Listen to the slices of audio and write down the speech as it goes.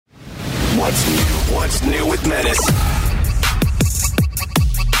What's new? What's new with Menace?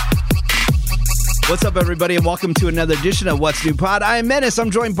 What's up, everybody, and welcome to another edition of What's New Pod. I am Menace. I'm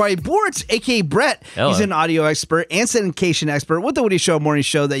joined by Bort, a.k.a. Brett. Hello. He's an audio expert and syndication expert with the Woody Show morning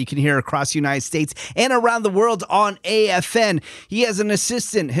show that you can hear across the United States and around the world on AFN. He has an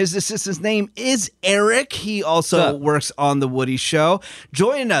assistant. His assistant's name is Eric. He also works on the Woody Show.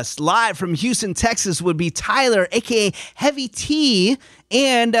 Joining us live from Houston, Texas would be Tyler, a.k.a. Heavy T.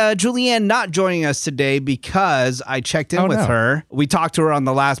 And Julianne not joining us today because I checked in with her. We talked to her on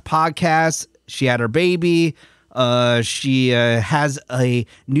the last podcast. She had her baby. She has a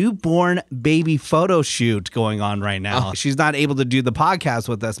newborn baby photo shoot going on right now. She's not able to do the podcast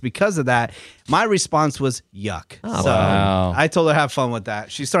with us because of that. My response was yuck. Wow. I told her have fun with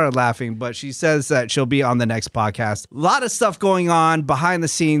that. She started laughing, but she says that she'll be on the next podcast. A lot of stuff going on behind the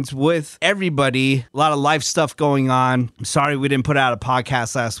scenes with everybody. A lot of life stuff going on. I'm sorry we didn't put out a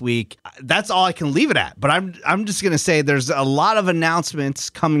podcast last week. That's all I can leave it at. But I'm just going to say there's a lot of announcements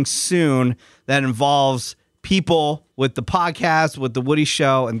coming soon that involves people with the podcast, with the Woody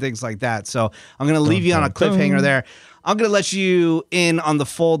Show, and things like that. So I'm going to leave you on a cliffhanger there. I'm going to let you in on the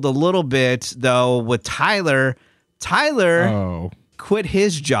fold a little bit, though, with Tyler. Tyler quit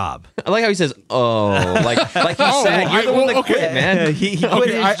his job. I like how he says, like he's sad. You're the one that quit, man. He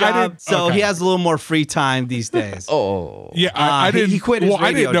quit his job, so he has a little more free time these days. Yeah, I didn't. He quit his radio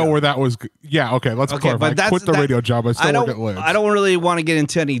I didn't know job. where that was. Yeah, okay, let's clarify. I quit the radio job. I still work at Lids. I don't really want to get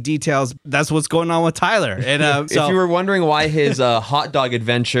into any details. That's what's going on with Tyler. And If you were wondering why his hot dog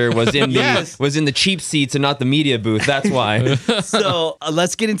adventure was in the cheap seats and not the media booth, that's why. So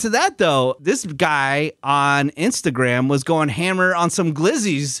let's get into that, though. This guy on Instagram was going hammer on some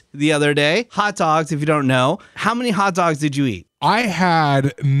glizzies the other day. Hot dogs, if you don't know. How many hot dogs did you eat? I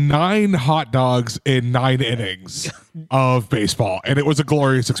had 9 hot dogs in 9 innings of baseball, and it was a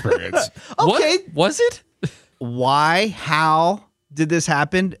glorious experience. Okay. What was it? Why? How did this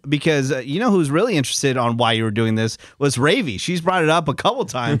happen? Because you know who's really interested on why you were doing this was Ravy. She's brought it up a couple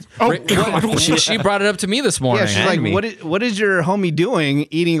times. She brought it up to me this morning. Yeah, she's like, what is your homie doing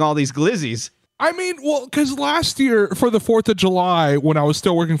eating all these glizzies? I mean, well, because last year for the 4th of July, when I was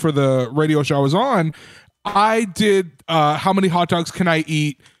still working for the radio show I was on, I did how many hot dogs can I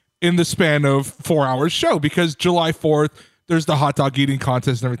eat in the span of 4 hours show, because July 4th, there's the hot dog eating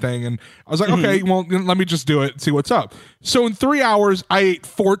contest and everything. And I was like, okay, well, let me just do it and see what's up. So in 3 hours, I ate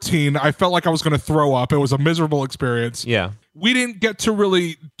 14. I felt like I was going to throw up. It was a miserable experience. Yeah. We didn't get to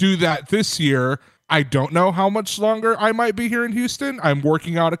really do that this year. I don't know how much longer I might be here in Houston. I'm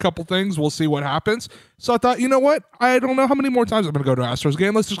working out a couple things. We'll see what happens. So I thought, you know what? I don't know how many more times I'm going to go to Astros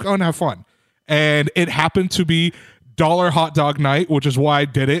game. Let's just go and have fun. And it happened to be dollar hot dog night, which is why I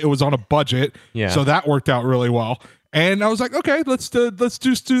did it. It was on a budget. Yeah. So that worked out really well. And I was like, okay, let's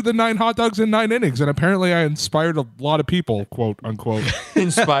just do the 9 hot dogs in 9 innings. And apparently I inspired a lot of people, quote unquote.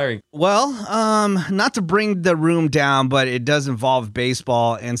 Inspiring. Well, not to bring the room down, but it does involve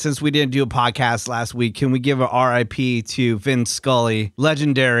baseball. And since we didn't do a podcast last week, can we give a RIP to Vin Scully,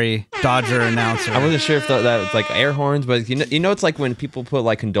 legendary Dodger announcer? I wasn't sure if that was like air horns, but you know, it's like when people put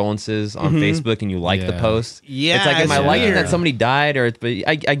like condolences on Facebook and you like the post. Yeah, it's like, am I it's liking weird. that somebody died, or? But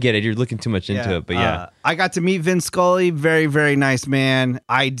I get it. You're looking too much into it, but yeah. I got to meet Vin Scully. Very, very nice man.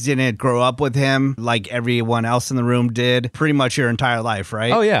 I didn't grow up with him like everyone else in the room did. Pretty much your entire life,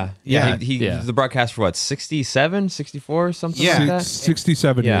 right? Oh, yeah. Yeah. He was the broadcast for what, 67, 64, something like that?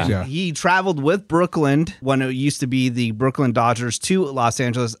 67 years, yeah. He traveled with Brooklyn when it used to be the Brooklyn Dodgers to Los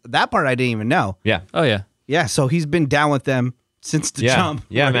Angeles. That part I didn't even know. Yeah. Oh, yeah. Yeah, so he's been down with them since the jump.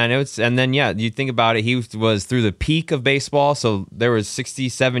 Yeah, Right. man. And then, you think about it, he was through the peak of baseball, so there was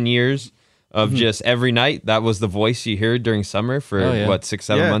 67 years of just every night. That was the voice you heard during summer for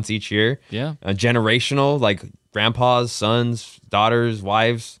 6-7 months each year. Yeah. Generational, like grandpas, sons, daughters,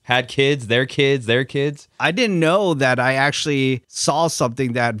 wives had kids, their kids, their kids. I didn't know that I actually saw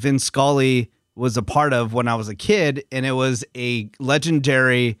something that Vin Scully was a part of when I was a kid, and it was a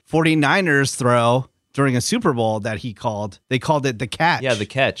legendary 49ers throw during a Super Bowl that he called. They called it the catch. Yeah, the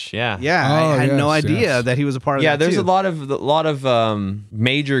catch. Yeah. Yeah, Oh, I had no yes, idea yes. that he was a part of Yeah, that there's too. a lot of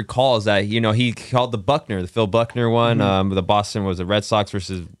major calls that he called the Phil Buckner one. The Boston was the Red Sox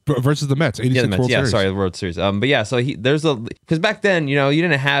versus Versus the Mets, 86 the Mets. World Series. World Series. But yeah, so because back then you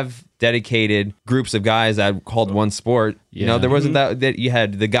didn't have dedicated groups of guys that called one sport. You know, there wasn't that you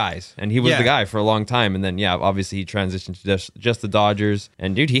had the guys, and he was the guy for a long time. And then, obviously he transitioned to just the Dodgers.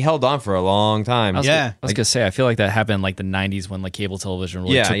 And dude, he held on for a long time. I was gonna say, I feel like that happened in like the 90s when like cable television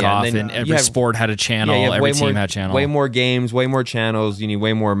really took off, and every sport had a channel, every team had a channel. Way more games, way more channels. You need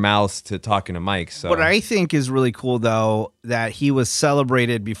way more mouths to talking to mics. So. What I think is really cool, though, that he was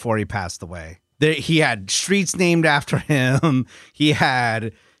celebrated before he passed away. He had streets named after him. He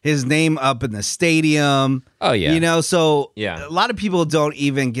had his name up in the stadium. Oh, yeah. You know, so a lot of people don't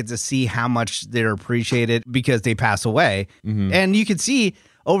even get to see how much they're appreciated because they pass away. Mm-hmm. And you can see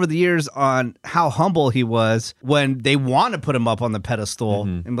over the years on how humble he was when they want to put him up on the pedestal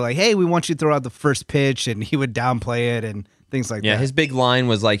and be like, hey, we want you to throw out the first pitch, and he would downplay it and things like that. Yeah, his big line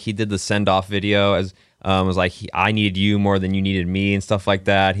was like he did the send-off video as was like, I needed you more than you needed me and stuff like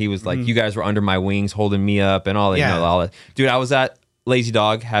that. He was like, you guys were under my wings holding me up and all that. You know, all that. Dude, I was at Lazy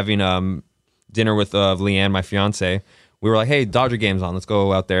Dog having dinner with Leanne, my fiance. We were like, hey, Dodger game's on. Let's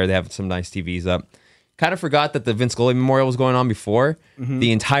go out there. They have some nice TVs up. Kind of forgot that the Vince Scully Memorial was going on before.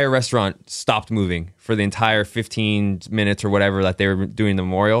 The entire restaurant stopped moving for the entire 15 minutes or whatever that they were doing the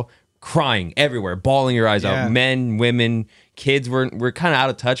memorial. Crying everywhere, bawling your eyes out. Men, women, kids were kind of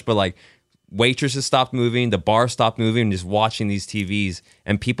out of touch, but like waitresses stopped moving, the bar stopped moving, and just watching these TVs,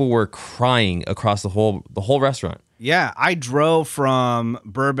 and people were crying across the whole restaurant. Yeah, I drove from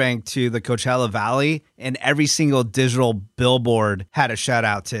Burbank to the Coachella Valley, and every single digital billboard had a shout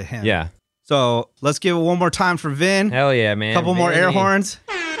out to him. Yeah. So let's give it one more time for Vin. Hell yeah, man. Couple more air horns.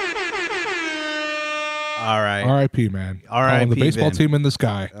 All right. R.I.P., man. R.I.P. The baseball Vin. team in the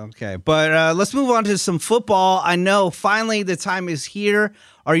sky. Okay, but let's move on to some football. I know finally the time is here.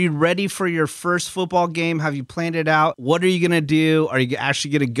 Are you ready for your first football game? Have you planned it out? What are you going to do? Are you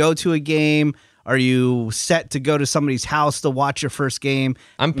actually going to go to a game? Are you set to go to somebody's house to watch your first game?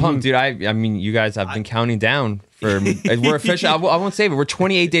 I'm pumped, dude. I mean, you guys have been counting down for. We're officially. I won't say it, but we're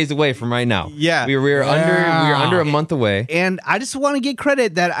 28 days away from right now. Yeah, we're under a month away. And I just want to get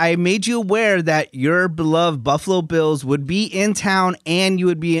credit that I made you aware that your beloved Buffalo Bills would be in town and you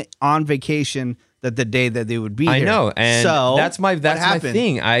would be on vacation. That the day that they would be here. I know, and so, that's my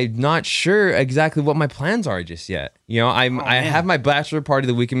thing. I'm not sure exactly what my plans are just yet. You know, I have my bachelor party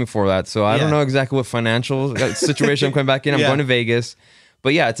the weekend before that, so I don't know exactly what financial situation I'm coming back in. I'm going to Vegas,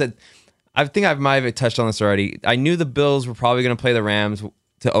 but yeah, I think I might have touched on this already. I knew the Bills were probably going to play the Rams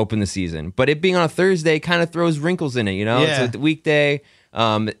to open the season, but it being on a Thursday kind of throws wrinkles in it. You know, it's a weekday.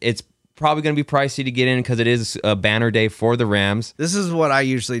 It's probably going to be pricey to get in because it is a banner day for the Rams. This is what I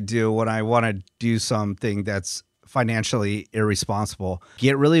usually do when I want to do something that's financially irresponsible.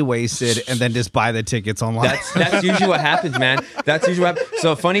 Get really wasted and then just buy the tickets online. That's usually what happens, man. That's usually what happens.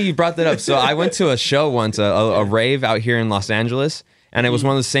 So funny you brought that up. So I went to a show once, a rave out here in Los Angeles, and it was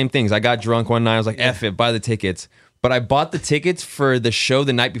one of the same things. I got drunk one night. I was like, F it, buy the tickets. But I bought the tickets for the show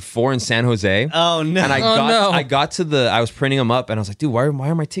the night before in San Jose. Oh no! And I got to I was printing them up, and I was like, dude, why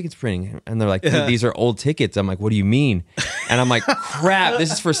are my tickets printing? And they're like, dude, these are old tickets. I'm like, what do you mean? And I'm like, crap,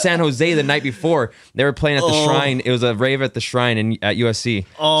 this is for San Jose the night before. They were playing at the Shrine. It was a rave at the Shrine at USC.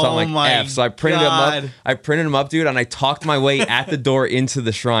 Oh, so I'm like, my F. So I printed them up. I printed them up, dude, and I talked my way at the door into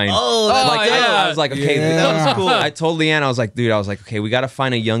the Shrine. I was like, okay, that was cool. I told Leanne, I was like, okay, we got to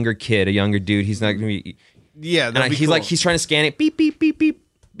find a younger dude. He's not gonna be. Yeah, and he's like, he's trying to scan it. Beep, beep, beep, beep.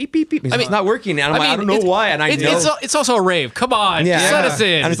 Beep, beep, beep. It's not working. And I'm like, I don't know why. And I know. It's also a rave. Come on. Let us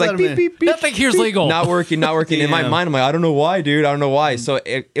in. And it's like, beep, beep, beep. Nothing here's legal. Not working. In my mind, I'm like, I don't know why, dude. I don't know why. So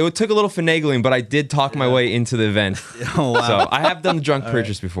it took a little finagling, but I did talk my way into the event. Oh, wow. So I have done the drunk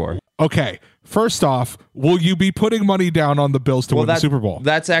purchase before. Okay. First off, will you be putting money down on the Bills to win the Super Bowl?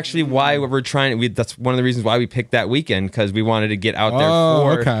 That's actually why we're trying. That's one of the reasons why we picked that weekend, because we wanted to get out there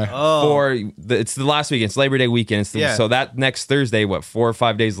it's the last weekend. It's Labor Day weekend. So that next Thursday, 4 or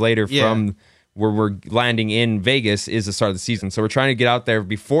 5 days later from where we're landing in Vegas is the start of the season. So we're trying to get out there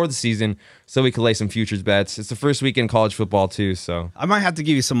before the season so we can lay some futures bets. It's the first weekend in college football too. So I might have to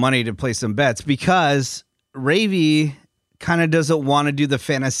give you some money to play some bets because Ravy kind of doesn't want to do the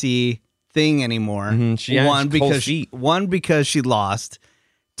fantasy thing anymore. One, because she lost.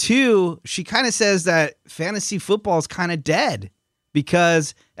 Two, she kind of says that fantasy football is kind of dead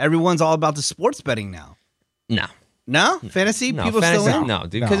because everyone's all about the sports betting now. No? Fantasy? People still in? No,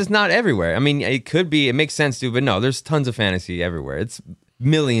 dude, because it's not everywhere. I mean, it could be. It makes sense, dude, but no, there's tons of fantasy everywhere. It's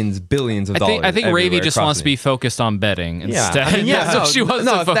millions, billions of dollars. I think Ravy just wants to be focused on betting instead. That's what she wants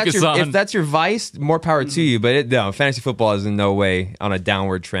to focus on. If that's your vice, more power to you. But fantasy football is in no way on a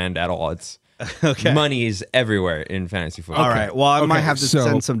downward trend at all. Okay. Money is everywhere in fantasy football. All right. Well, I might have to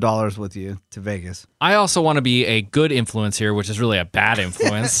send some dollars with you to Vegas. I also want to be a good influence here, which is really a bad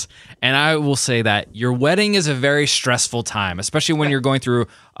influence. And I will say that your wedding is a very stressful time, especially when you're going through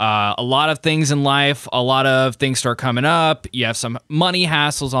a lot of things in life. A lot of things start coming up. You have some money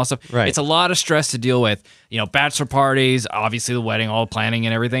hassles, all stuff. Right. It's a lot of stress to deal with. Bachelor parties, obviously the wedding, all planning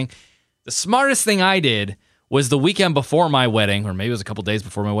and everything. The smartest thing I did was the weekend before my wedding, or maybe it was a couple days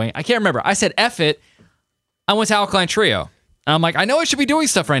before my wedding. I can't remember. I said, F it. I went to Alkaline Trio. And I'm like, I know I should be doing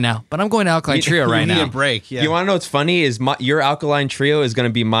stuff right now, but I'm going to Alkaline Trio right now. You need a break. Yeah. You want to know what's funny is your Alkaline Trio is going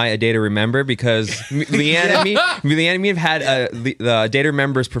to be my A Day to Remember because Leanne and me have had the Day to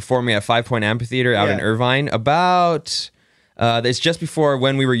Remember is performing at 5 Point Amphitheater out in Irvine about... it's just before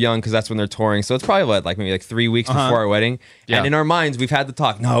When We Were Young because that's when they're touring. So it's probably maybe 3 weeks before our wedding. Yeah. And in our minds, we've had the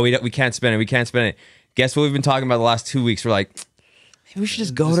talk. No, we can't spend it. We can't spend it. Guess what we've been talking about the last 2 weeks? We're like, maybe we should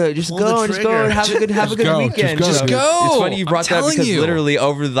just go and have a good weekend. Just go. It's funny you brought that because literally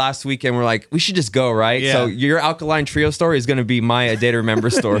over the last weekend we're like, we should just go, right? Yeah. So your Alkaline Trio story is going to be my A Day to Remember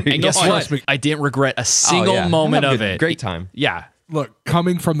story. And guess what? I didn't regret a single moment of it. Great time. Yeah. Look,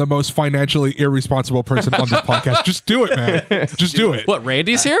 coming from the most financially irresponsible person on this podcast, just do it, man. Just do it. What,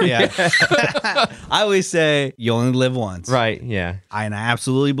 Randy's here? Yeah. I always say you only live once. Right, yeah. And I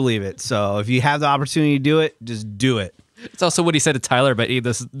absolutely believe it. So if you have the opportunity to do it, just do it. It's also what he said to Tyler about eating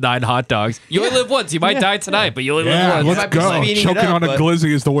those 9 hot dogs. You only live once. You might die tonight, but you only live once. Let's go. Choking on a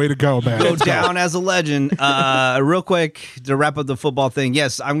glizzy is the way to go, man. Go down as a legend. Real quick, to wrap up the football thing,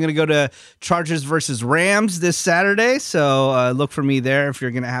 yes, I'm going to go to Chargers versus Rams this Saturday, so look for me there if you're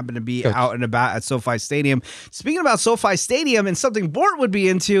going to happen to be out and about at SoFi Stadium. Speaking about SoFi Stadium and something Bort would be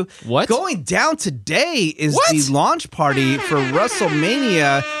into, going down today is the launch party for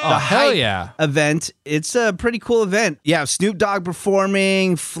WrestleMania, the Hype event. It's a pretty cool event. Yeah, Snoop Dogg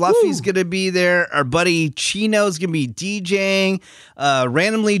performing. Fluffy's going to be there. Our buddy Chino's going to be DJing.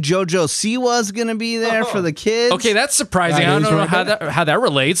 Randomly, JoJo Siwa's going to be there for the kids. Okay, that's surprising. I don't know how that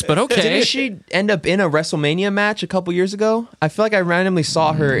relates, but okay. Didn't she end up in a WrestleMania match a couple years ago? I feel like I randomly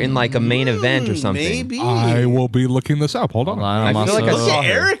saw her in a main event or something. Maybe. I will be looking this up. Hold on. I feel like I saw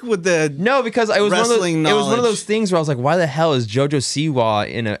Eric with the because it was wrestling it was one of those things where I was like, why the hell is JoJo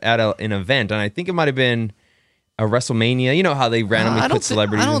Siwa at an event? And I think it might have been a WrestleMania. You know how they randomly put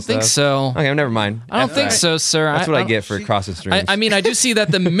celebrities. I don't think so. Okay, never mind. I don't think so, sir. That's what I get for crossing streams. I mean, I do see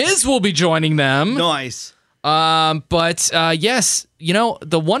that the Miz will be joining them. Nice. But yes,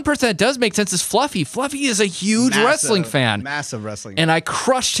 the one person that does make sense is Fluffy. Fluffy is a huge wrestling fan. Massive wrestling. And I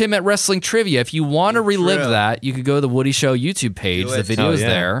crushed him at Wrestling Trivia. If you want to relive that, you could go to the Woody Show YouTube page. The video is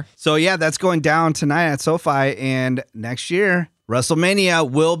there. So yeah, that's going down tonight at SoFi, and next year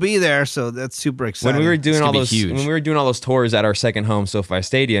WrestleMania will be there, so that's super exciting. When we were doing all those tours at our second home, SoFi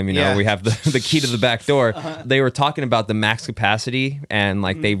Stadium, we have the key to the back door. They were talking about the max capacity, and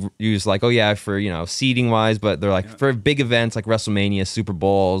they use for seating wise, but they're for big events like WrestleMania, Super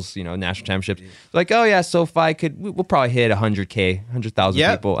Bowls, national championships. SoFi we'll probably hit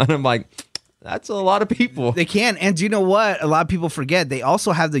 100,000 people, and I'm like, that's a lot of people. They can, and do you know what? A lot of people forget they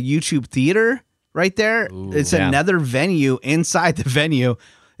also have the YouTube Theater. Right there. Ooh, it's another venue inside the venue.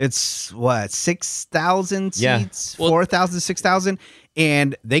 It's 6,000 seats, 4,000, 6,000.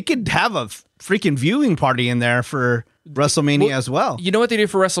 And they could have a freaking viewing party in there for WrestleMania as well. You know what they do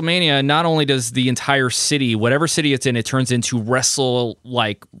for WrestleMania? Not only does the entire city, whatever city it's in, it turns into Wrestling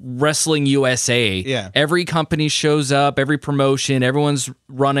USA. Yeah. Every company shows up, every promotion, everyone's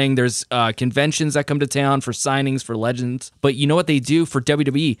running. There's conventions that come to town for signings for legends. But you know what they do for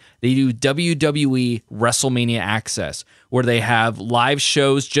WWE? They do WWE WrestleMania Access, where they have live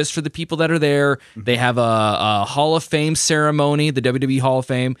shows just for the people that are there. They have a Hall of Fame ceremony, the WWE Hall of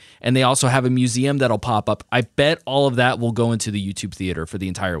Fame, and they also have a museum that'll pop up. I bet all of that will go into the YouTube Theater for the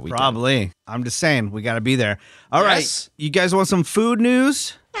entire weekend. Probably. I'm just saying, we got to be there. All right. You guys want some food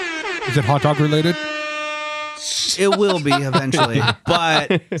news? Is it hot dog related? It will be eventually.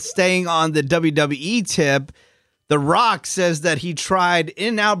 But staying on the WWE tip, The Rock says that he tried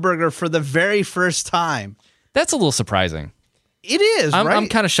In-N-Out Burger for the very first time. That's a little surprising. It is, right? I'm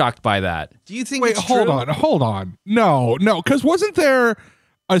kind of shocked by that. Do you think it's true? Hold on. No, because wasn't there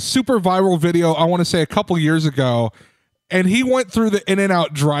a super viral video, I want to say a couple years ago, and he went through the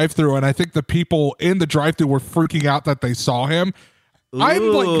In-N-Out drive-thru, and I think the people in the drive-thru were freaking out that they saw him. Ooh. I'm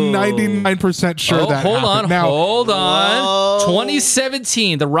 99% sure that hold happened. Hold on.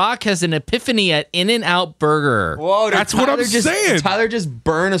 2017, The Rock has an epiphany at In-N-Out Burger. Whoa, that's what I'm saying. Tyler just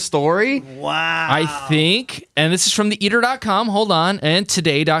burn a story? Wow. I think, and this is from the eater.com, hold on, and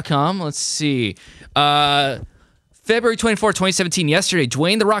today.com. Let's see. February 24, 2017, yesterday,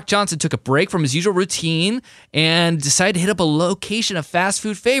 Dwayne The Rock Johnson took a break from his usual routine and decided to hit up a location, a fast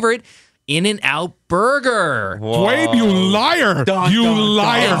food favorite, In-N-Out Burger. Dwayne, you liar.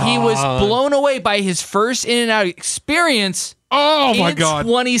 Liar. And he was blown away by his first In-N-Out experience. Oh, my in God.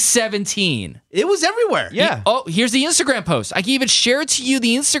 2017. It was everywhere. Yeah. Here's the Instagram post. I can even share it to you,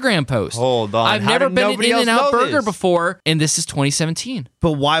 the Instagram post. Hold on. I've How never did been nobody in else In-N-Out know Burger this? before, and this is 2017.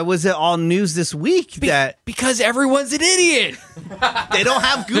 But why was it all news this week that Because everyone's an idiot. they don't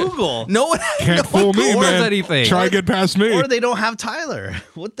have Google? No one Can't fool me, Googles man. anything. Try and get past me. Or they don't have Tyler.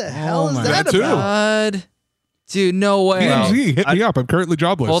 What the hell is my that God, too. about? Dude, no way. PMZ, hit me up. I'm currently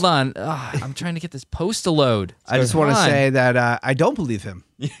jobless. Hold on. I'm trying to get this post to load. I just want to Come on. say that I don't believe him.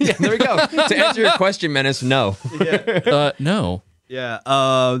 Yeah, there we go. To answer your question, Menace, no. No. Yeah.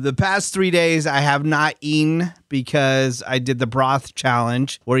 The past 3 days I have not eaten because I did the broth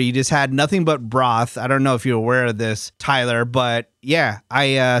challenge where you just had nothing but broth. I don't know if you're aware of this, Tyler, but yeah,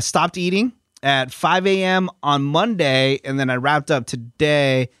 I stopped eating at 5 a.m. on Monday, and then I wrapped up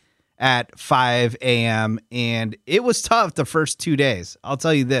today at 5 a.m. and it was tough the first 2 days. I'll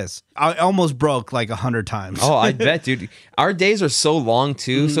tell you this. I almost broke like 100 times. Oh, I bet, dude. Our days are so long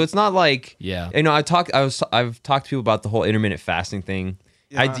too, so it's not like I've talked to people about the whole intermittent fasting thing.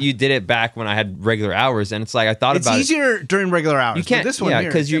 You did it back when I had regular hours, and it's like I thought it's about easier during regular hours. You can't, but this one here,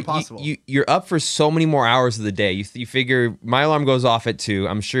 because it's impossible. you're up for so many more hours of the day. You figure my alarm goes off at 2.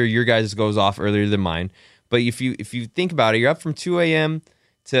 I'm sure your guys goes off earlier than mine. But if you think about it, you're up from 2 a.m.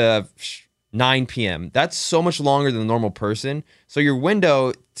 to 9 p.m. That's so much longer than a normal person. So your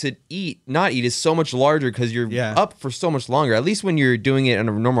window to not eat is so much larger because you're up for so much longer. At least when you're doing it in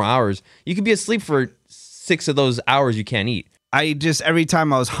normal hours, you could be asleep for 6 of those hours you can't eat. I just, every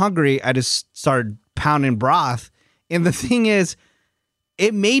time I was hungry, I just started pounding broth. And the thing is,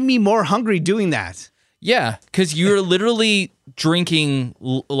 it made me more hungry doing that. Yeah, because you're literally drinking,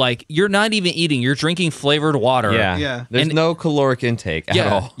 like, you're not even eating. You're drinking flavored water. Yeah. There's no caloric intake at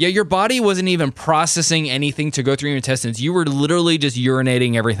all. Yeah, your body wasn't even processing anything to go through your intestines. You were literally just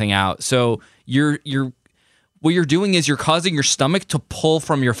urinating everything out. So what you're doing is you're causing your stomach to pull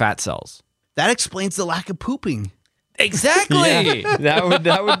from your fat cells. That explains the lack of pooping. Exactly.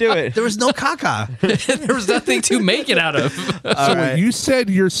 That would do it. There was no caca. There was nothing to make it out of. So wait, you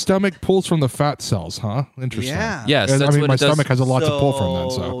said your stomach pulls from the fat cells, huh? Interesting. Yeah. Yes, And, that's I mean, what my it does. stomach has a lot to pull from then.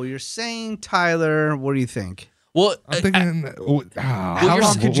 So you're saying, Tyler, what do you think? Well, I'm thinking, how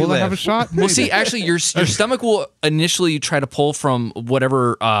long could you have a shot? Well, Maybe. see, actually, your stomach will initially try to pull from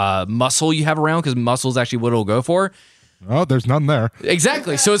whatever muscle you have around, because muscle is actually what it'll go for. Oh, there's none there.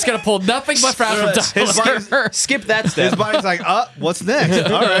 Exactly. So it's going to pull nothing but fat from Tyler. Skip that step. His body's like, what's next?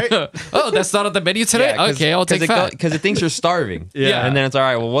 All right. Oh, that's not on the menu today? Okay, I'll take fat. Because it thinks you're starving. Yeah. And then it's all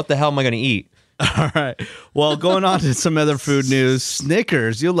right, well, what the hell am I going to eat? All right. Well, going on to some other food news,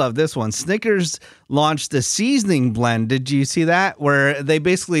 Snickers. You'll love this one. Snickers launched the seasoning blend. Did you see that? Where they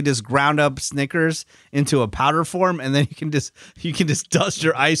basically just ground up Snickers into a powder form, and then you can just dust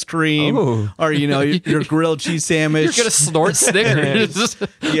your ice cream or your grilled cheese sandwich. You're going to snort Snickers.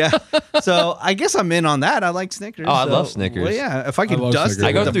 Yeah. So I guess I'm in on that. I like Snickers. Oh, I so, love Snickers. Well, yeah. If I could love dust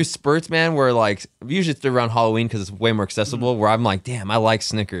Snickers. it, I go through spurts, man, where like usually it's around Halloween because it's way more accessible. Where I'm like, damn, I like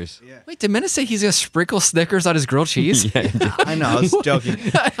Snickers. Wait, did Menace say he's going to sprinkle Snickers on his grilled cheese? I know. I was joking.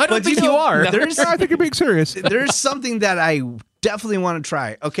 I don't think you are. I think you're being serious. There's something that I definitely want to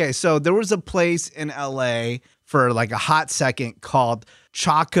try. Okay, so there was a place in LA for like a hot second called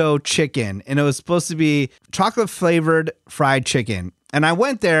Choco Chicken, and it was supposed to be chocolate flavored fried chicken. And I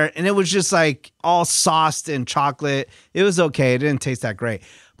went there, and it was just like all sauced in chocolate. It was okay. It didn't taste that great.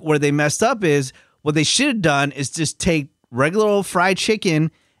 Where they messed up is what they should have done is just take regular old fried chicken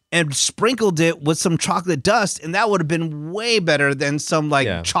and sprinkled it with some chocolate dust, and that would have been way better than some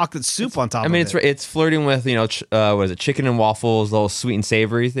chocolate soup on top of it. It's flirting with, what is it, chicken and waffles, little sweet and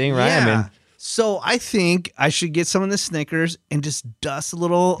savory thing, right? Yeah. I mean, so I think I should get some of the Snickers and just dust a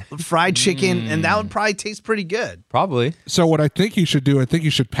little fried chicken, and that would probably taste pretty good. probably. So what I think you should do, I think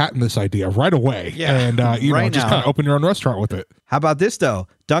you should patent this idea right away. Yeah. And Right just now. kind of open your own restaurant with it. How about this, though?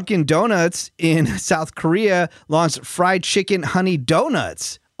 Dunkin' Donuts in South Korea launched fried chicken honey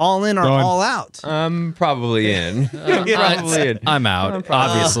donuts. All in or Done. all out? I'm probably in. Probably in. I'm out,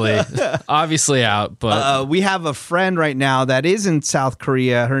 obviously out, but We have a friend right now that is in South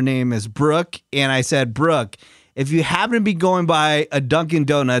Korea. Her name is Brooke. And I said, Brooke, if you happen to be going by a Dunkin'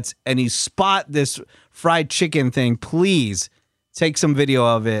 Donuts and you spot this fried chicken thing, please take some video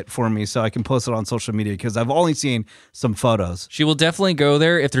of it for me so I can post it on social media because I've only seen some photos. She will definitely go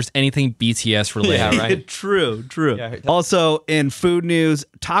there if there's anything BTS related. Yeah, right. True. Yeah. Also, in food news,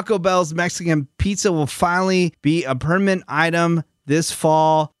 Taco Bell's Mexican pizza will finally be a permanent item this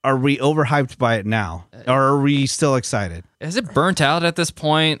fall. Are we overhyped by it now? Or are we still excited? Is it burnt out at this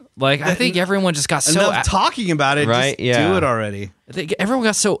point? Like, I think everyone just got so... Enough talking about it. Right, Just yeah. do it already. I think everyone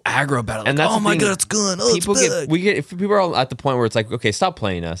got so aggro about it. Like, And that's oh the my thing. God, it's good. Oh, People it's big. if people are at the point where it's like, okay, stop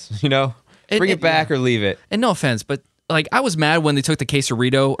playing us, you know? Bring it back or leave it. And no offense, but like I was mad when they took the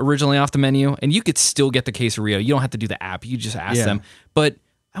quesarito originally off the menu, and you could still get the quesarito. You don't have to do the app. You just ask them. But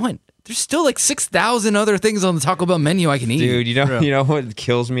I went, there's still like 6,000 other things on the Taco Bell menu I can eat. Dude, you know what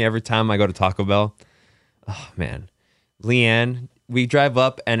kills me every time I go to Taco Bell? Oh, man. Leanne, we drive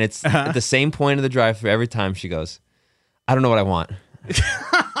up, and it's at the same point of the drive-thru every time. She goes, I don't know what I want.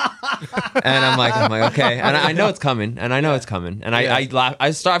 And I'm like, okay. And I know it's coming. And I laugh.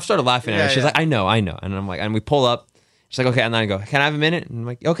 I've started laughing at her. She's like, I know. And I'm like, and we pull up. She's like, okay. And then I go, can I have a minute? And I'm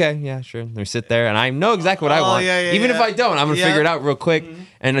like, okay, yeah, sure. And we sit there, and I know exactly what I want. Even if I don't, I'm going to figure it out real quick.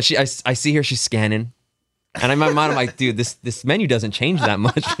 And I see her, she's scanning. And in my mind, I'm like, dude, this menu doesn't change that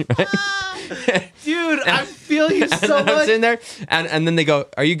much, right? Dude, I feel you so I'm much. sitting there, and then they go,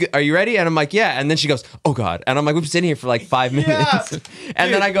 "Are you ready?" And I'm like, "Yeah." And then she goes, "Oh God!" And I'm like, "We've been sitting here for like 5 minutes."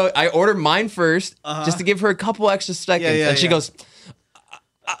 And then I order mine first, just to give her a couple extra seconds, and she goes,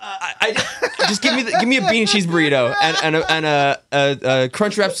 I just give me a bean and cheese burrito and a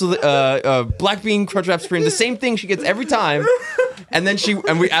crunch wrap black bean crunch wrap supreme, the same thing she gets every time. And then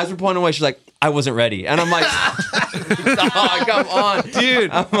as we're pulling away, she's like, I wasn't ready. And I'm like, oh, come on, Dude,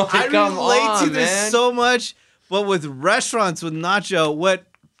 I'm like, I come relate on, to this man. so much, but with restaurants with Nacho, what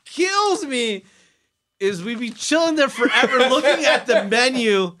kills me is we be chilling there forever looking at the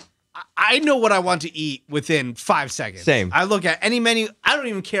menu. I know what I want to eat within 5 seconds. Same. I look at any menu. I don't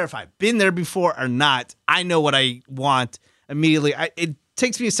even care if I've been there before or not. I know what I want immediately. It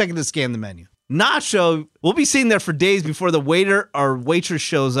takes me a second to scan the menu. Nacho, we'll be sitting there for days before the waiter or waitress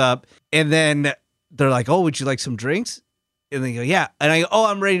shows up. And then they're like, oh, would you like some drinks? And they go, yeah. And I go, oh,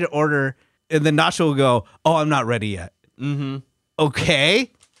 I'm ready to order. And then Nacho will go, oh, I'm not ready yet. Mm-hmm.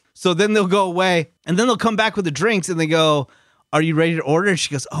 Okay. So then they'll go away. And then they'll come back with the drinks. And they go, are you ready to order? And she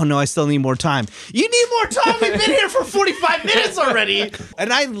goes, oh, no, I still need more time. You need more time? We've been here for 45 minutes already.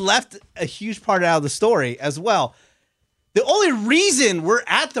 And I left a huge part out of the story as well. The only reason we're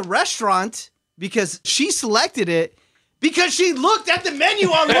at the restaurant, because she selected it, because she looked at the menu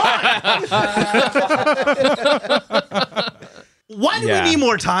online. Why do we need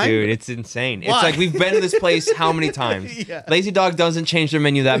more time? Dude, it's insane. Why? It's like we've been to this place how many times? Lazy Dog doesn't change their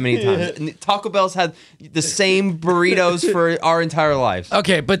menu that many times. Taco Bell's had the same burritos for our entire lives.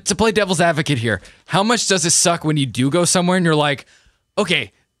 Okay, but to play devil's advocate here, how much does it suck when you do go somewhere and you're like,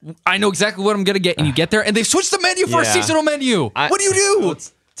 okay, I know exactly what I'm going to get, and you get there, and they've switched the menu for a seasonal menu. What do you do?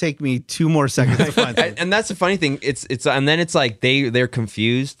 Take me 2 more seconds to find it. And that's the funny thing. It's and then it's like they're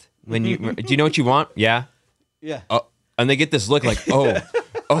confused when you do you know what you want? Yeah. Yeah. Oh, and they get this look like,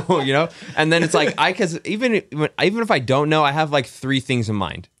 oh, you know? And then it's like cuz even if I don't know, I have like 3 things in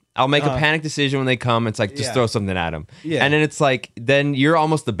mind. I'll make a panic decision when they come. It's like, just throw something at them. Yeah. And then it's like, then you're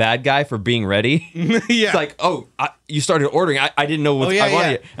almost the bad guy for being ready. It's like, oh, you started ordering. I didn't know what I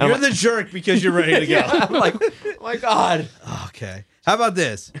wanted. And you're the jerk because you're ready to go. I'm like, oh my God. Okay. How about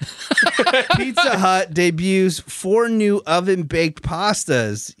this? Pizza Hut debuts 4 new oven-baked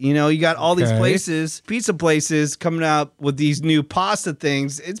pastas. You know, you got all these places, pizza places coming out with these new pasta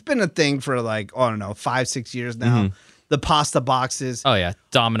things. It's been a thing for like, I don't know, 5-6 years now. Mm-hmm. The pasta boxes. Oh, yeah.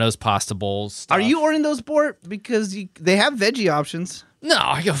 Domino's pasta bowls. Stuff. Are you ordering those, Bort? Because they have veggie options. No,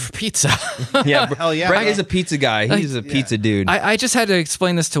 I go for pizza. Yeah, hell yeah. Brett is a pizza guy. He's a pizza dude. I just had to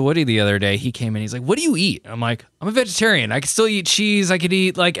explain this to Woody the other day. He came in. He's like, what do you eat? I'm like, I'm a vegetarian. I can still eat cheese. I could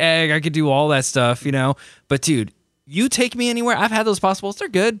eat like egg. I could do all that stuff, you know? But dude, you take me anywhere. I've had those pasta bowls. They're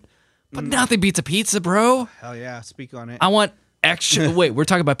good. But nothing beats a pizza, bro. Hell yeah. Speak on it. I want extra. Wait, we're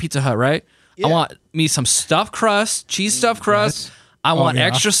talking about Pizza Hut, right? Yeah. I want me some stuffed crust, cheese stuffed crust. Yes. I want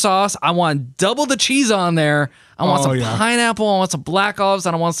extra sauce. I want double the cheese on there. I want some pineapple. I want some black olives.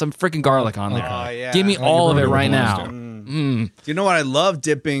 And I want some freaking garlic on there. Oh, yeah. Give me all of it right now. Do you know what I love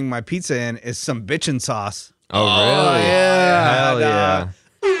dipping my pizza in is some bitchin' sauce. Oh, really? Yeah. Hell yeah.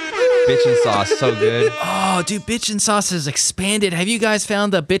 Bitchin' sauce, so good. Oh, dude, Bitchin' Sauce has expanded. Have you guys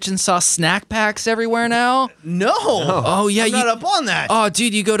found the Bitchin' Sauce snack packs everywhere now? No. Oh, yeah. I'm not up on that. Oh,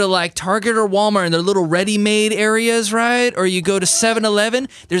 dude, you go to like Target or Walmart and they're little ready-made areas, right? Or you go to 7-Eleven,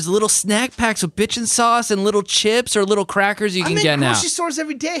 there's little snack packs with Bitchin' Sauce and little chips or little crackers you can get now. I'm in grocery stores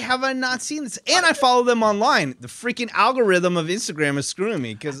every day. Have I not seen this? And I follow them online. The freaking algorithm of Instagram is screwing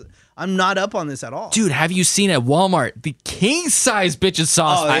me because I'm not up on this at all. Dude, have you seen at Walmart the king-size Bitchin'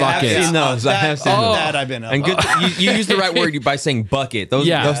 Sauce I have bucket? seen those. I have seen those. That I've been up And good, on. you use the right word by saying bucket. Those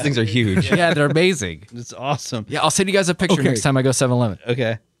things are huge. Yeah, they're amazing. It's awesome. Yeah, I'll send you guys a picture Okay. next time I go 7-Eleven.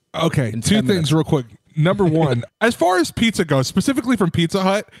 Okay. Okay, 10 two minutes. things real quick. Number one, as far as pizza goes, specifically from Pizza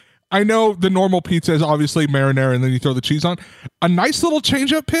Hut, I know the normal pizza is obviously marinara and then you throw the cheese on. A nice little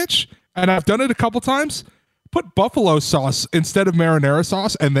change-up pitch, and I've done it a couple times. Put buffalo sauce instead of marinara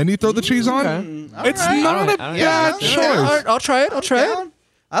sauce, and then you throw the cheese on. It's not a bad choice. All right, I'll try it. Down.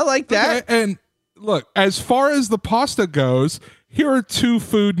 I like that. Okay, and look, as far as the pasta goes, here are two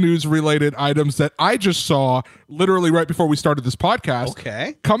food news related items that I just saw literally right before we started this podcast.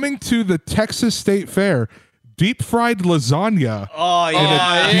 Okay. Coming to the Texas State Fair, deep fried lasagna Oh,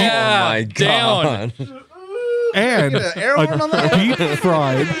 yeah. yeah. Oh my down. god. and Get an air horn on that?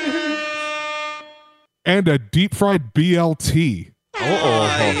 a deep fried BLT.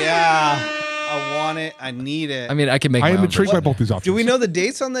 Yeah. I want it. I need it. I mean, I can make I my am own intrigued by both these options. do we know the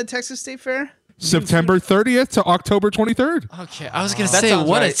dates on the Texas State Fair? September 30th to October 23rd. Okay, I was gonna That say, sounds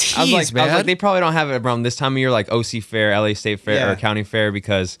what right. a tease, I was like, man. they probably don't have it around this time of year, like OC Fair, LA State Fair, Yeah. or County Fair,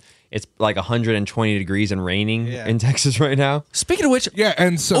 because it's like 120 degrees and raining Yeah. in Texas right now. Speaking of which, Yeah,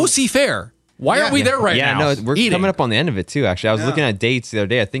 and so OC Fair. Why aren't we there right yeah, now? no, we're Eating. coming up on the end of it too. Actually, I was Yeah. looking at dates the other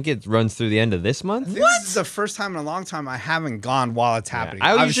day. I think it runs through the end of this month. This is the first time in a long time I haven't gone while it's happening.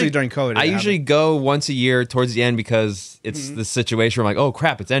 I Obviously usually- during COVID. I it usually happened. go once a year towards the end because it's the situation where I'm like, oh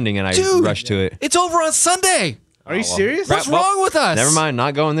crap, it's ending, and I Dude, rush to it. It's over on Sunday. Are you serious? What's wrong with us? Never mind,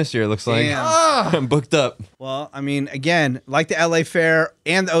 not going this year. It looks like Damn. I'm booked up. Well, I mean, again, like the LA Fair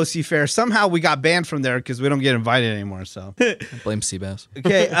and the OC Fair, somehow we got banned from there because we don't get invited anymore. So, Blame Seabass.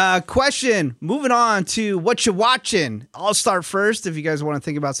 okay, question. Moving on to what you're watching. I'll start first if you guys want to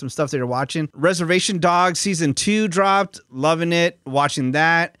think about some stuff that you're watching. Reservation Dogs season 2 dropped. Loving it. Watching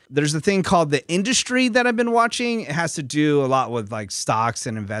that. There's a thing called The Industry that I've been watching. It has to do a lot with like stocks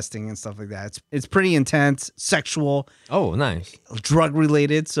and investing and stuff like that. It's pretty intense, sexual, Oh, nice. drug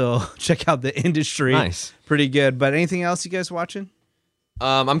related. So check out The Industry. Nice. Pretty good. But anything else you guys watching?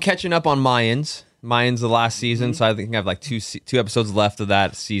 I'm catching up on Mayans. Mayans the last season, so I think I have like two episodes left of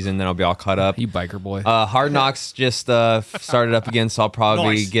that season. Then I'll be all caught up. You biker boy. Hard Knocks just started up again, so I'll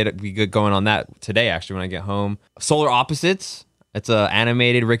probably Nice. be good going on that today. Actually, when I get home, Solar Opposites. It's a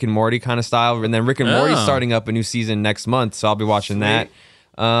animated Rick and Morty kind of style, and then Rick and Morty's starting up a new season next month, so I'll be watching that.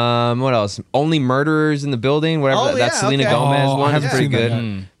 What else? Only Murderers in the Building, whatever. Oh, That yeah, Selena okay. Gomez Oh, I one is haven't pretty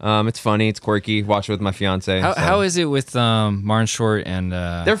seen that good. It's funny, it's quirky. Watch it with my fiance. How is it with Martin Short and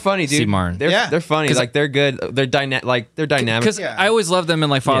they're funny, dude. Steve Martin? They're funny. Like they're good. They're dynamic. Because Yeah. I always love them in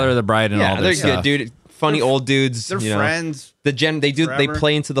like Father of the Bride and all they're this good, stuff. dude. Funny old dudes. They're you know. friends. They forever.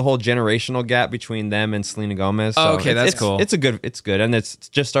 play into the whole generational gap between them and Selena Gomez. So Oh, okay, that's it's cool. It's good, and it's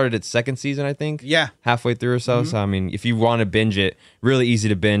just started its second season, I think. Yeah. halfway through or so. So I mean, if you want to binge it, really easy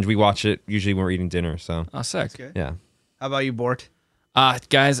to binge. We watch it usually when we're eating dinner. So Oh, sick. Good. yeah, How about you, Bort?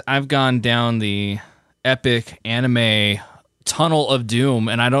 Guys, I've gone down the epic anime tunnel of doom,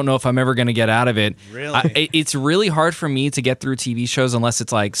 and I don't know if I'm ever going to get out of it. Really? It's really hard for me to get through TV shows unless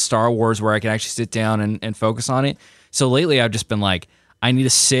it's like Star Wars where I can actually sit down and focus on it. So lately I've just been like, I need to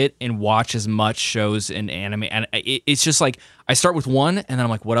sit and watch as much shows and anime. And it's just like, I start with one and then I'm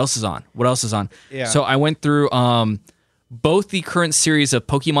like, what else is on? What else is on? Yeah. So I went through both the current series of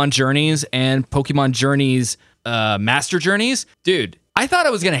Pokemon Journeys and Pokemon Journeys Master Journeys. Dude, I thought I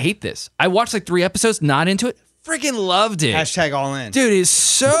was going to hate this. I watched like 3 episodes, not into it. Freaking loved it. Hashtag all in. Dude, it's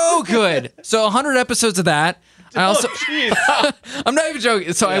so good. So 100 episodes of that. I also, I'm not even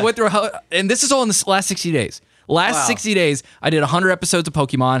joking. So I went through, and this is all in the last 60 days. Last 60 days, I did 100 episodes of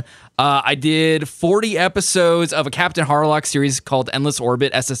Pokemon. I did 40 episodes of a Captain Harlock series called Endless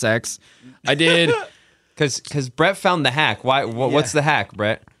Orbit SSX. I did. because Brett found the hack. What's the hack,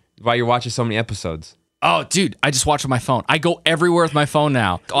 Brett? Why you're watching so many episodes? Oh, dude, I just watch with my phone. I go everywhere with my phone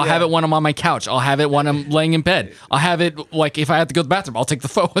now. I'll have it when I'm on my couch. I'll have it when I'm laying in bed. I'll have it like if I have to go to the bathroom, I'll take the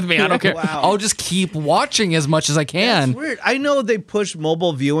phone with me. I don't care. Wow. I'll just keep watching as much as I can. That's weird. I know they push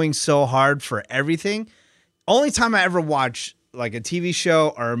mobile viewing so hard for everything. Only time I ever watch like a TV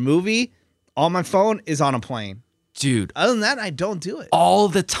show or a movie on my phone is on a plane. Dude, Other than that, I don't do it. all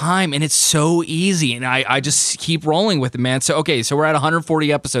the time, and it's so easy, and I just keep rolling with it, man. So we're at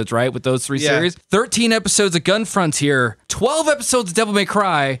 140 episodes, right, with those 3 Yeah. series. 13 episodes of Gun Frontier, 12 episodes of Devil May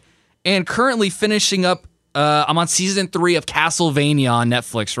Cry, and currently finishing up, I'm on season 3 of Castlevania on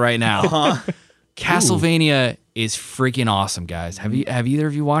Netflix right now. Castlevania is freaking awesome, guys. Have either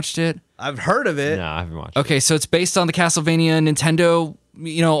of you watched it? I've heard of it. No, I haven't watched. Okay, so it's based on the Castlevania Nintendo,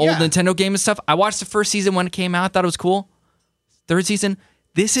 old Yeah. Nintendo game and stuff. I watched the first season when it came out. Thought it was cool. Third season,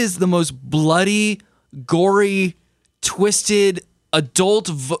 this is the most bloody, gory, twisted, adult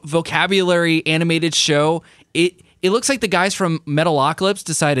vocabulary animated show. It looks like the guys from Metalocalypse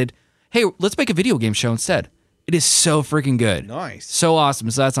decided, hey, let's make a video game show instead. It is so freaking good. Nice. So awesome.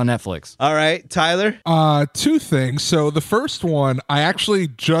 So that's on Netflix. All right, Tyler. 2 things. So the first one, I actually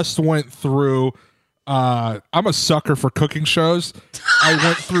just went through. I'm a sucker for cooking shows. I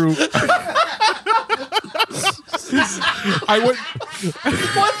went through.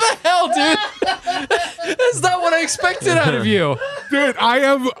 What the hell, dude? That's not what I expected out of you. Dude, I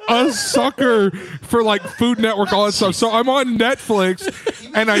am a sucker for like Food Network, all that stuff. So I'm on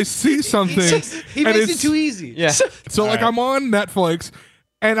Netflix and I see something. He and makes it it's- too easy. Yeah. So like I'm on Netflix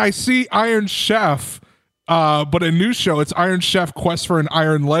and I see Iron Chef, but a new show. It's Iron Chef Quest for an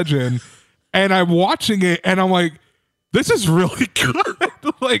Iron Legend. And I'm watching it and I'm like, this is really good.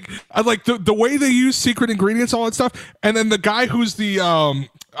 Like I like the way they use secret ingredients, all that stuff. And then the guy who's the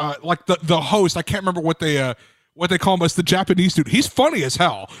like the host, I can't remember what they call him, it's the Japanese dude. He's funny as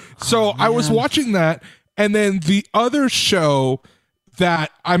hell. So I was watching that, and then the other show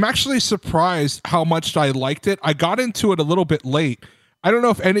that I'm actually surprised how much I liked it. I got into it a little bit late. I don't know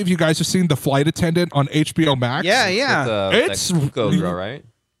if any of you guys have seen The Flight Attendant on HBO Max. Yeah, yeah. It's- It's Go girl, right?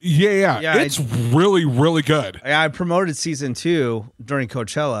 Yeah, it's really, really good. I promoted season 2 during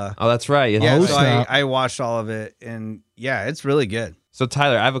Coachella. Oh, that's right. Yeah, Oh, so snap. I watched all of it, and yeah, it's really good. So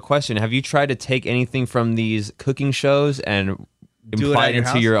Tyler, I have a question. Have you tried to take anything from these cooking shows and Do it apply at it your into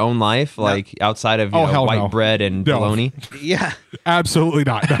house? your own life, like outside of Oh, hell white no. bread and No. bologna? Yeah, Absolutely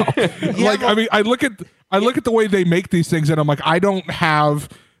not. No. Like I mean, I look at the way they make these things, and I'm like, I don't have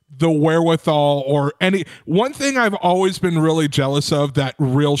the wherewithal or any. One thing I've always been really jealous of that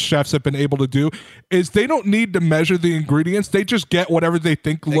real chefs have been able to do is they don't need to measure the ingredients. They just get whatever they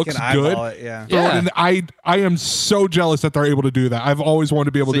think they looks can eyeball good. it, yeah. throw it Yeah. in. I am so jealous that they're able to do that. I've always wanted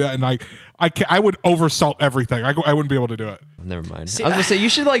to be able to do that, and I would oversalt everything. I wouldn't be able to do it. Never mind. I was gonna say you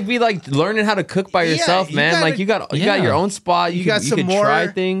should be learning how to cook by yourself, you man. gotta- you got your own spot. You got can, some you can more try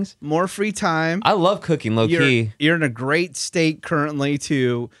things. More free time. I love cooking, low key. You're in a great state currently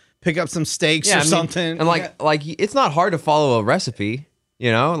to pick up some steaks or I mean, something. and like it's not hard to follow a recipe.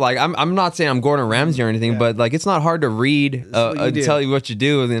 You know, like I'm not saying I'm Gordon Ramsay or anything, but like it's not hard to read what you do. tell you what you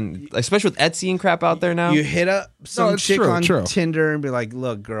do, and then especially with Etsy and crap out there now. you hit up some it's chick true, on true. Tinder and be like,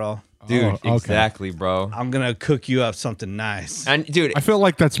 "Look, girl, Dude, Oh, okay. exactly, bro. I'm gonna cook you up something nice." And dude, I feel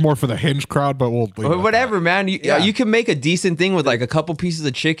like that's more for the Hinge crowd, but we'll leave it at whatever, man. Yeah. You can make a decent thing with like a couple pieces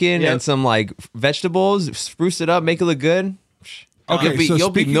of chicken Yep. and some like vegetables, spruce it up, make it look good. Okay, you'll so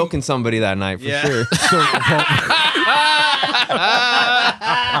be speaking- milking somebody that night for Yeah. sure.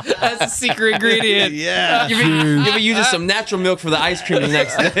 That's a secret ingredient. yeah, You'll be using some natural milk for the ice cream the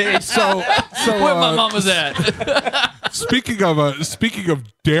next day. So Where my mom was at. speaking of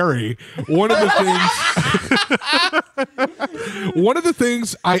dairy, one of the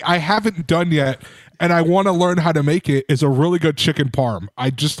things I haven't done yet, and I want to learn how to make it, is a really good chicken parm. I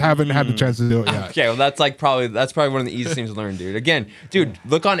just haven't had the chance to do it yet. Okay, well that's probably one of the easiest things to learn, dude. Again, dude,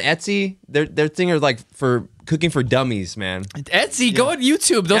 look on Etsy. Their thing is like for cooking for dummies, man. Etsy, go on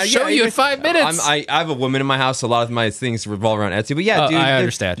YouTube. They'll Yeah, show you in 5 minutes. I have a woman in my house, so a lot of my things revolve around Etsy. But yeah, Oh, dude, I there's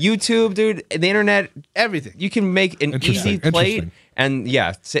understand. YouTube, dude, the internet, everything. you can make an Interesting, easy plate, interesting. and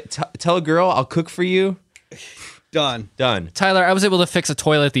yeah, tell a girl I'll cook for you. Done. Done. Tyler, I was able to fix a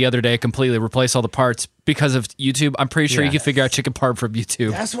toilet the other day, completely replace all the parts because of YouTube. I'm pretty sure you Yeah. can figure out chicken parm from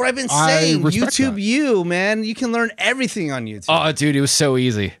YouTube. That's what I've been I saying. respect YouTube, that. you man, you can learn everything on YouTube. Oh, dude, it was so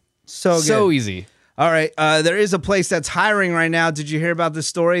easy. so good. So easy. All right, there is a place that's hiring right now. Did you hear about the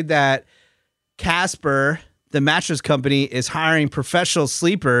story that Casper, the mattress company, is hiring professional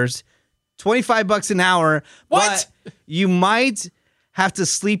sleepers, $25 an hour? What? But you might have to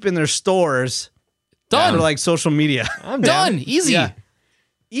sleep in their stores Done. for like social media. I'm Done. down. Easy. Yeah.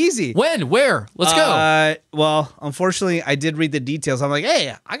 Easy. When? Where? Let's go. Well, unfortunately, I did read the details. I'm like,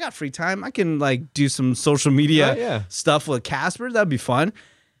 hey, I got free time. I can like do some social media Yeah. stuff with Casper. That'd be fun.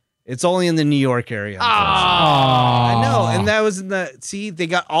 It's only in the New York area. Ah. I know, and that was in the. See, they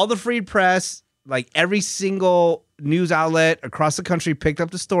got all the free press. Like every single news outlet across the country picked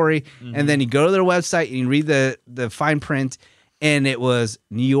up the story, and then you go to their website and you read the fine print, and it was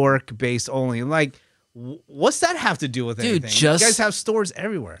New York based only. Like, what's that have to do with anything? You guys have stores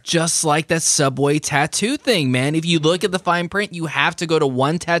everywhere. Just like that Subway tattoo thing, man. If you look at the fine print, you have to go to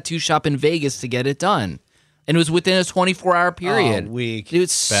one tattoo shop in Vegas to get it done. And it was within a 24-hour period. Weak. Dude,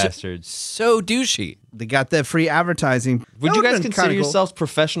 it's Bastards. so douchey. They got that free advertising. Would That you would've guys been consider kinda cool. yourselves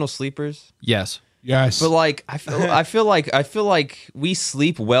professional sleepers? Yes. Yes. But like, I feel like we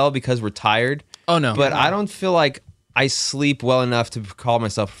sleep well because we're tired. Oh, no. But I don't feel like I sleep well enough to call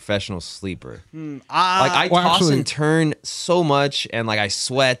myself a professional sleeper. Like I toss and turn so much, and like I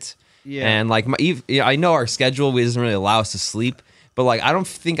sweat. Yeah. And like I know our schedule doesn't really allow us to sleep, but like I don't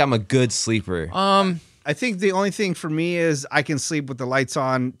think I'm a good sleeper. I think the only thing for me is I can sleep with the lights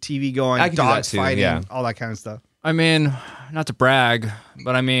on, TV going, I can do that dogs too, fighting, yeah. all that kind of stuff. I mean, not to brag,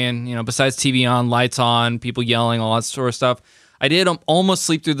 but I mean, you know, besides TV on, lights on, people yelling, all that sort of stuff, I did almost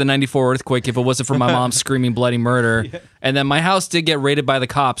sleep through the 94 earthquake if it wasn't for my mom screaming bloody murder. Yeah. And then my house did get raided by the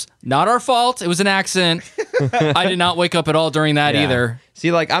cops. Not our fault. It was an accident. I did not wake up at all during that either.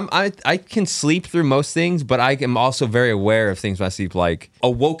 See, like I can sleep through most things, but I am also very aware of things when I sleep. Like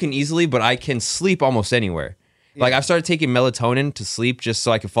awoken easily, but I can sleep almost anywhere. Yeah. Like I've started taking melatonin to sleep just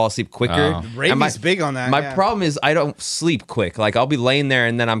so I can fall asleep quicker. Oh. Ravy's big on that. My problem is I don't sleep quick. Like I'll be laying there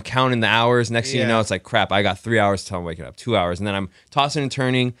and then I'm counting the hours. Next thing you know, it's like crap. I got 3 hours till I'm waking up, 2 hours, and then I'm tossing and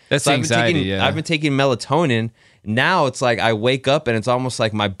turning. That's anxiety. I've been taking melatonin. Now it's like I wake up and it's almost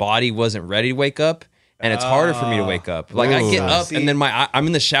like my body wasn't ready to wake up. And it's harder for me to wake up. Like I get up and then I'm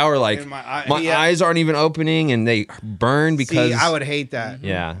in the shower. Like my eyes aren't even opening and they burn because I would hate that.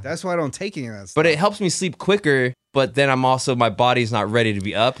 Yeah, that's why I don't take any of that stuff. But it helps me sleep quicker. But then I'm also my body's not ready to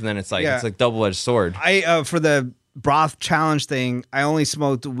be up. And then it's like double-edged sword. I for the broth challenge thing, I only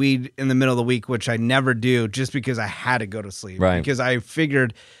smoked weed in the middle of the week, which I never do, just because I had to go to sleep. Right. Because I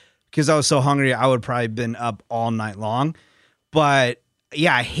figured, because I was so hungry, I would probably been up all night long. But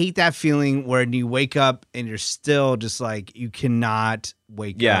yeah, I hate that feeling when you wake up and you're still just like, you cannot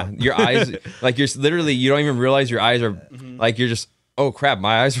wake up. Yeah, your eyes, like you're literally, you don't even realize your eyes are like, you're just, oh crap,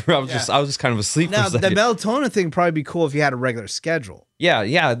 my eyes were, I was just kind of asleep. Now, for a the second. melatonin thing would probably be cool if you had a regular schedule. Yeah,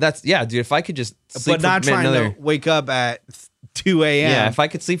 dude, if I could just sleep But not for trying another, to wake up at 2 a.m. Yeah, if I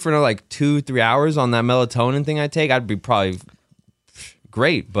could sleep for another like 2-3 hours on that melatonin thing I take, I'd be probably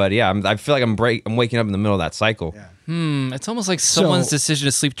great. But yeah, I feel like I'm waking up in the middle of that cycle. Yeah. It's almost like someone's decision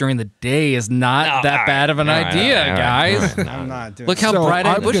to sleep during the day is not that bad of an idea, guys. I'm not doing Look how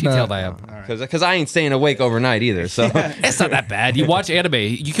bright-eyed, bushy-tailed I am. Because I ain't staying awake overnight either. So It's not that bad. You watch anime.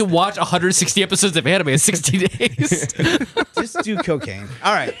 You can watch 160 episodes of anime in 60 days. Just do cocaine.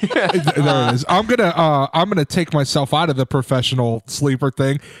 All right. There it is. I'm gonna take myself out of the professional sleeper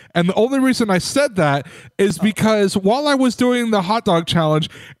thing, and the only reason I said that is because while I was doing the hot dog challenge,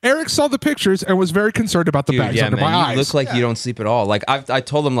 Eric saw the pictures and was very concerned about the bags under my eyes. You look like you don't sleep at all. Like I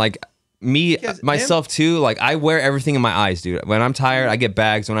told him, like myself too. Like I wear everything in my eyes, dude. When I'm tired, I get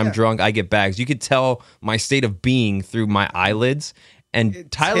bags. When I'm drunk, I get bags. You could tell my state of being through my eyelids.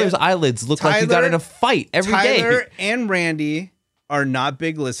 And Tyler's eyelids look like he got in a fight every day. Tyler and Randy are not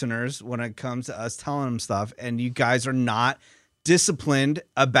big listeners when it comes to us telling them stuff, and you guys are not disciplined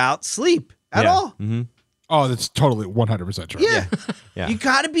about sleep at all. Mm-hmm. Oh, that's totally 100% true. Yeah. You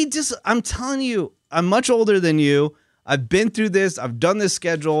got to be I'm telling you, I'm much older than you. I've been through this. I've done this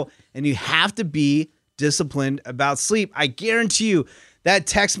schedule, and you have to be disciplined about sleep. I guarantee you that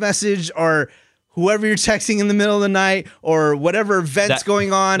text message or whoever you're texting in the middle of the night or whatever event's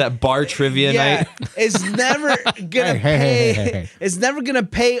going on, that bar trivia night, is never gonna pay. It's never gonna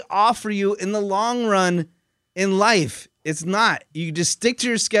pay off for you in the long run in life. It's not. You just stick to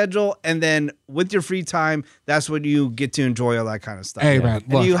your schedule, and then with your free time, that's when you get to enjoy all that kind of stuff. Hey man,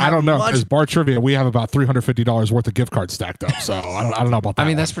 look, I don't know, because bar trivia, we have about $350 worth of gift cards stacked up, so I don't know about that. I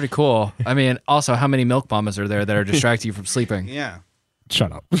mean, that's pretty cool. I mean, also, how many milk bombas are there that are distracting you from sleeping? Yeah.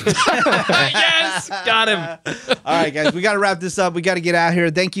 Shut up. Yes, got him. All right, guys, we got to wrap this up. We got to get out of here.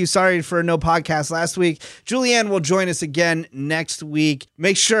 Thank you. Sorry for no podcast last week. Julianne will join us again next week.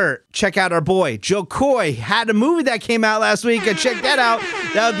 Make sure, check out our boy, Joe Coy. Had a movie that came out last week. Check that out.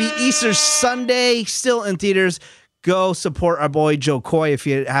 That would be Easter Sunday, still in theaters. Go support our boy, Joe Coy, if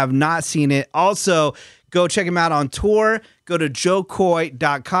you have not seen it. Also, go check him out on tour. Go to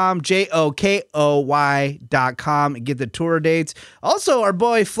jokoy.com, JOKOY.com, and get the tour dates. Also, our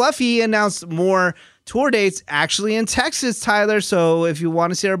boy Fluffy announced more tour dates actually in Texas, Tyler. So if you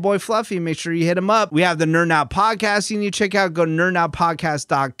want to see our boy Fluffy, make sure you hit him up. We have the Nerd Out podcast you need to check out. Go to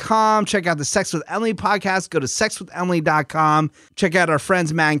nerdnoutpodcast.com. Check out the Sex with Emily podcast. Go to sexwithemily.com. Check out our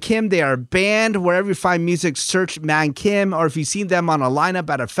friends Man Kim. They are a band. Wherever you find music, search Man Kim. Or if you've seen them on a lineup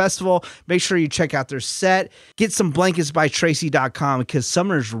at a festival, make sure you check out their set. Get some blankets by Tracy.com because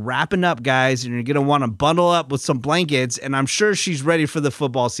summer's wrapping up, guys, and you're going to want to bundle up with some blankets. And I'm sure she's ready for the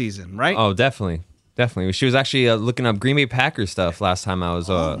football season, right? Oh, definitely. Definitely. She was actually looking up Green Bay Packers stuff last time I was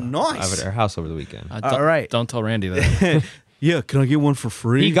nice. at her house over the weekend. All right. Don't tell Randy that. Yeah, can I get one for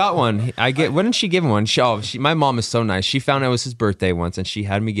free? He got one. When did she give him one? My mom is so nice. She found out it was his birthday once, and she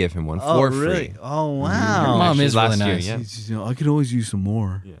had me give him one for free. Oh, wow. Your mom is really Last year, nice. yeah. I could always use some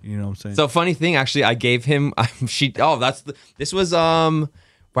more. Yeah. You know what I'm saying? So funny thing, actually, I gave him. This was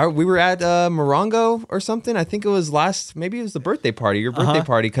we were at Morongo or something. I think it was maybe it was the birthday party, your birthday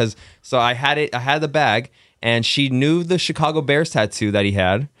party, because I had the bag, and she knew the Chicago Bears tattoo that he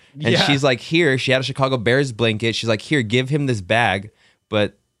had. And she's like, here, she had a Chicago Bears blanket. She's like, here, give him this bag.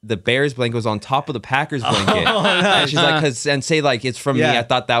 But the Bears blanket was on top of the Packers blanket. And she's like, it's from me. I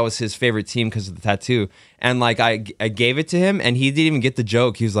thought that was his favorite team because of the tattoo. And like, I gave it to him, and he didn't even get the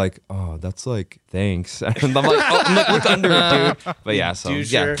joke. He was like, oh, that's like, thanks. And I'm like, oh, look under it, dude. But yeah,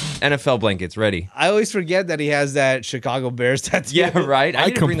 Sure. NFL blankets ready. I always forget that he has that Chicago Bears tattoo. Yeah, right.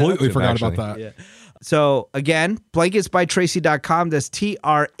 I completely forgot about that. Yeah. So again, blanketsbytracy.com. That's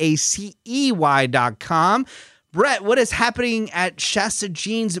TRACEY.com. Brett, what is happening at Shasta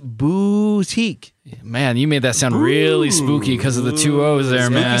Jeans Boutique? Man, you made that sound really spooky because of the 2 O's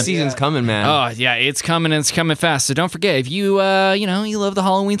there, man. Spooky season's coming, man. Oh, yeah, it's coming, and it's coming fast. So don't forget, if you, you love the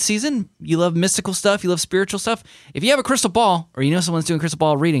Halloween season, you love mystical stuff, you love spiritual stuff, if you have a crystal ball or you know someone's doing crystal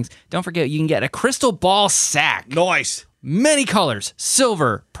ball readings, don't forget you can get a crystal ball sack. Nice. Many colors: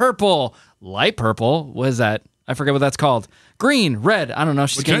 silver, purple, light purple. What is that? I forget what that's called. Green, red. I don't know.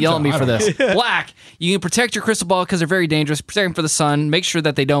 She's going to yell at me for this. Black. You can protect your crystal ball because they're very dangerous. Protect them for the sun. Make sure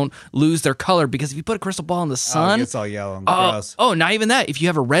that they don't lose their color, because if you put a crystal ball in the sun, it's all yellow and gross. Oh, not even that. If you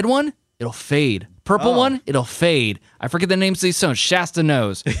have a red one, it'll fade. Purple one, it'll fade. I forget the names of these stones. Shasta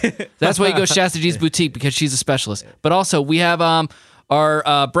knows. That's why you go Shasta G's Boutique, because she's a specialist. But also, we have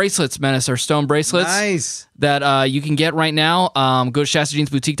our bracelets, Menace, our stone bracelets. Nice. That you can get right now. Go to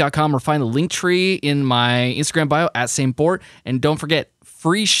ShastaJeansBoutique.com or find the link tree in my Instagram bio at St. Bort. And don't forget,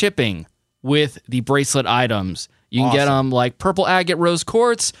 free shipping with the bracelet items. You can get them like purple agate rose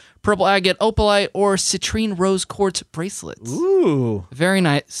quartz, purple agate opalite, or citrine rose quartz bracelets. Ooh. Very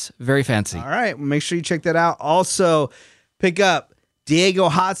nice. Very fancy. All right. Make sure you check that out. Also, pick up Diego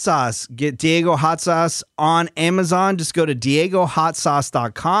Hot Sauce. Get Diego Hot Sauce on Amazon. Just go to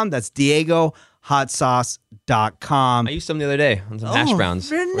DiegoHotSauce.com. That's DiegoHotSauce.com. I used some the other day on some hash browns.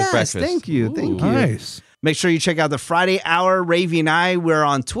 Very with nice. breakfast. Thank you. Thank you. Nice. Make sure you check out the Friday Hour. Ravy and I, we're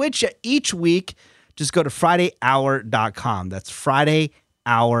on Twitch each week. Just go to FridayHour.com. That's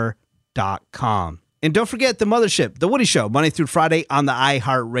FridayHour.com. And don't forget the Mothership, The Woody Show, Monday through Friday on the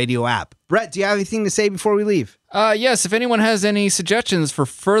iHeartRadio app. Brett, do you have anything to say before we leave? Yes, if anyone has any suggestions for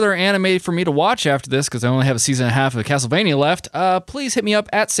further anime for me to watch after this, because I only have a season and a half of Castlevania left, please hit me up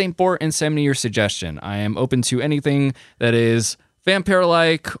at St. Bort and send me your suggestion. I am open to anything that is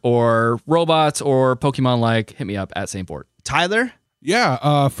vampire-like or robots or Pokemon-like. Hit me up at St. Bort. Tyler?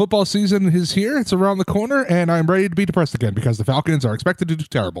 Yeah, football season is here. It's around the corner, and I'm ready to be depressed again because the Falcons are expected to do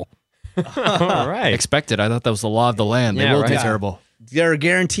terrible. All right. Expected. I thought that was the law of the land. They will do terrible. They're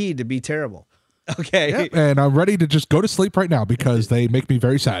guaranteed to be terrible. Okay. Yep, and I'm ready to just go to sleep right now because they make me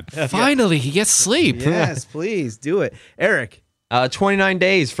very sad. Finally, he gets sleep. Yes, please do it. Eric? 29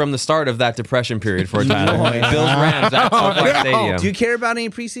 days from the start of that depression period for Tyler. Bills Rams at SoFi Stadium. Do you care about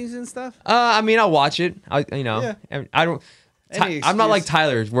any preseason stuff? I mean, I'll watch it. I don't. I'm not like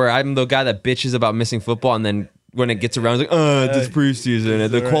Tyler, where I'm the guy that bitches about missing football, and then when it gets around, it's like, this preseason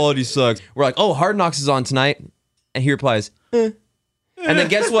and the quality sucks. We're like, oh, Hard Knocks is on tonight, and he replies, And then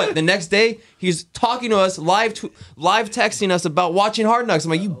guess what? The next day, he's talking to us, live texting us about watching Hard Knocks.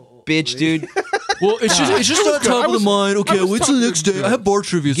 I'm like, you bitch, dude. Well, it's just not top of the mind. Okay, wait till the next day. I have bar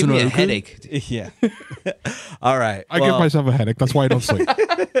trivia Give tonight. me a headache. Yeah. All right. I give myself a headache. That's why I don't sleep.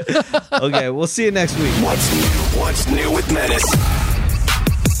 Okay, we'll see you next week. What's new with Menace?